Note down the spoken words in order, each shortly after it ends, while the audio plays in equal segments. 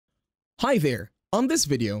Hi there! On this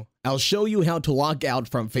video, I'll show you how to log out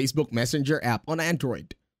from Facebook Messenger app on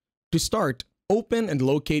Android. To start, open and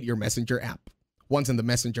locate your Messenger app. Once in the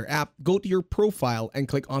Messenger app, go to your profile and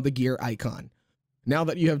click on the gear icon. Now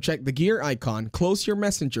that you have checked the gear icon, close your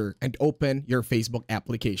Messenger and open your Facebook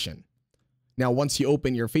application. Now once you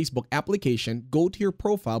open your Facebook application, go to your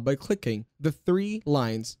profile by clicking the three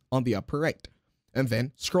lines on the upper right. And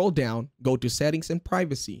then scroll down, go to Settings and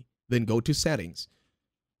Privacy, then go to Settings.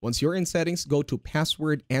 Once you're in Settings, go to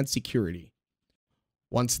Password and Security.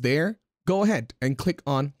 Once there, go ahead and click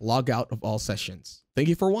on Log Out of all sessions. Thank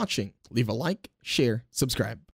you for watching. Leave a like, share, subscribe.